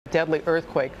deadly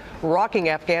earthquake rocking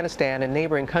Afghanistan and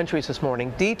neighboring countries this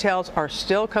morning. Details are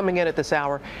still coming in at this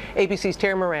hour. ABC's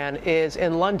Terry Moran is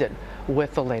in London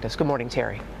with the latest. Good morning,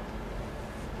 Terry.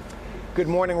 Good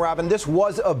morning, Robin. This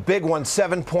was a big one,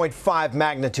 7.5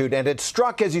 magnitude, and it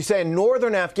struck, as you say, in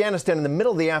northern Afghanistan in the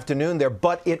middle of the afternoon there,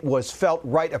 but it was felt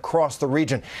right across the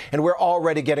region. And we're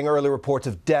already getting early reports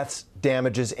of deaths,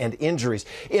 damages, and injuries.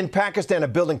 In Pakistan, a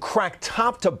building cracked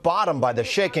top to bottom by the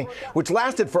shaking, which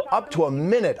lasted for up to a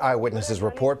minute, eyewitnesses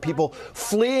report. People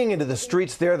fleeing into the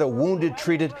streets there, the wounded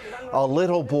treated, a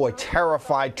little boy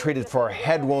terrified, treated for a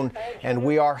head wound. And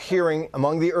we are hearing,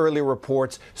 among the early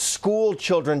reports, school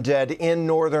children dead in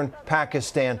northern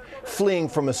Pakistan, fleeing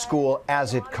from a school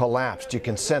as it collapsed. You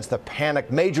can sense the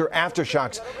panic. Major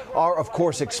aftershocks are, of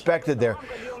course, expected there.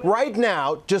 Right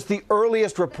now, just the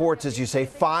earliest reports, as you say,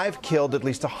 5 killed, at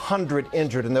least 100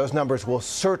 injured, and those numbers will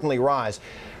certainly rise.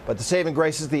 But the saving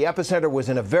grace is the epicenter was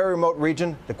in a very remote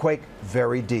region, the quake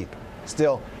very deep.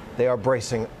 Still, they are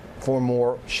bracing for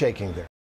more shaking there.